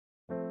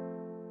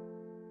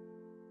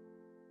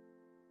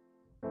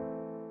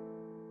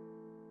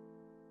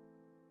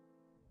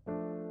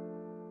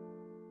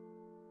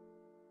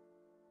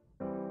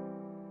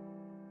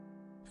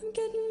I'm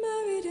getting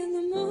married in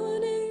the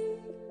morning.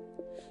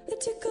 I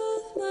took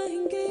off my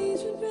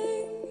engagement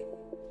ring.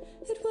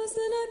 It was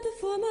the night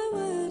before my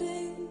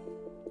wedding.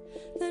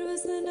 That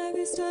was the night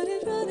we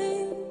started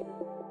running.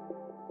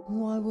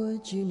 Why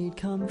would you need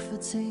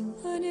comforting?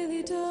 I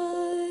nearly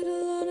died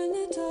alone in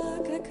the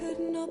dark. I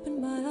couldn't open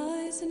my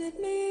eyes, and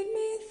it made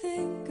me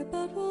think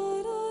about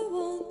what I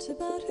want,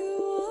 about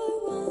who I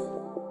want.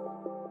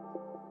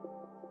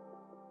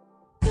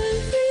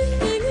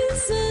 Everything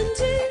is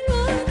ending.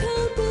 I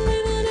can't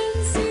believe I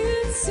didn't see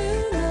it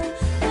sooner.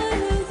 I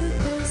know that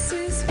this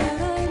is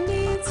what I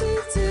need to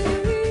do,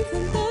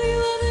 even though you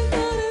haven't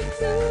got a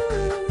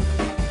clue.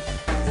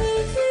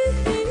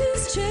 Everything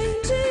is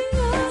changing.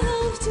 I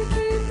have to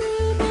keep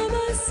you by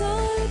my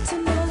side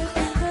tonight,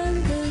 and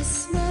this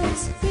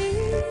must be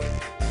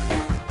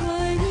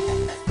why you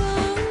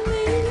found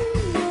me,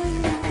 why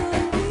you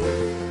found me.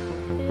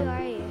 Who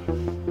are you?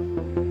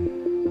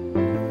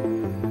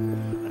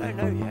 I don't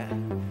know yet.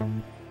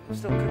 I'm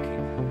still cooking.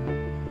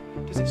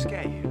 Does it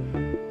scare you?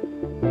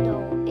 No,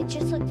 it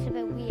just looks a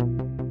bit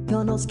weird.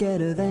 You're not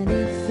scared of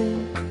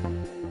anything.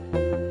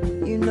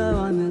 You know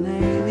I'm an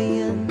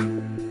alien.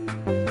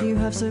 You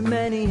have so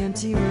many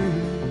empty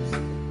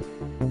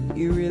rooms.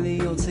 You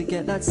really ought to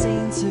get that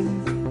scene too.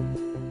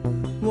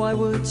 Why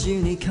would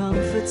you need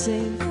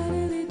comforting? I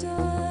nearly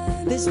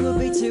died. This will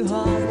be too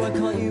hard, why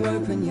can't you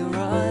open your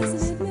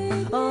eyes?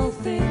 I'll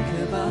think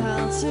about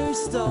how to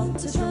stop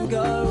this from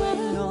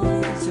going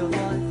on, 'cause your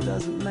life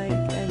doesn't make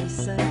any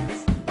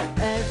sense.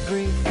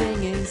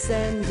 Everything is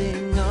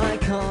ending. I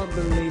can't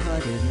believe I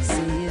didn't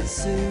see it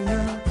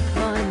sooner.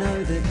 I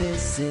know that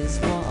this is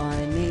what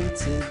I need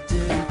to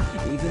do,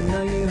 even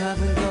though you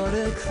haven't got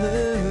a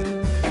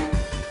clue.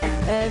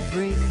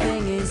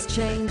 Everything is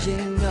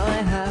changing.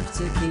 I have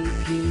to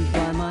keep you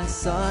by my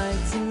side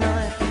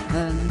tonight,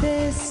 and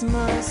this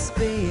must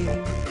be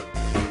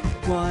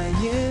why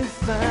you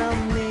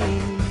found me,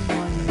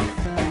 why you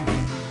found me.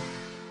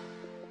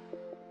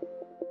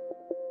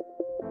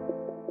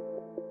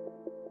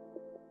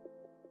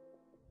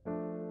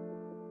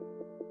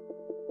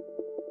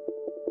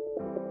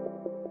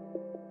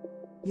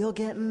 You're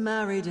getting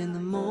married in the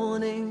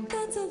morning.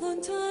 That's a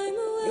long time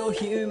away. You're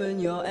human,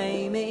 you're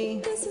Amy.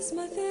 This is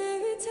my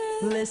fairy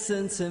tale.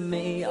 Listen to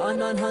me, I'm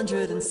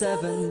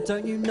 907.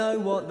 Don't you know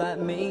what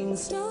that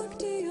means? Talk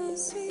to your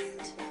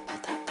sweet.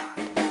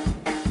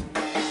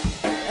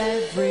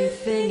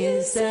 Everything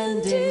is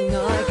ending.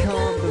 I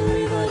can't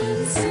believe I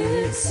didn't see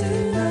it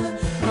sooner.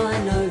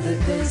 I know that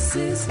this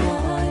is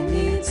what I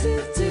need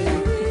to do,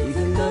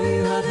 even though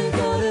you haven't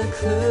got a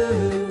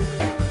clue.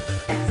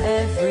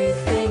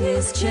 Everything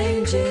is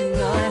changing.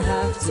 I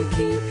have to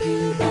keep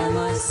you by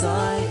my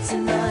side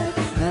tonight,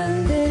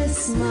 and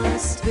this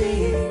must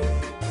be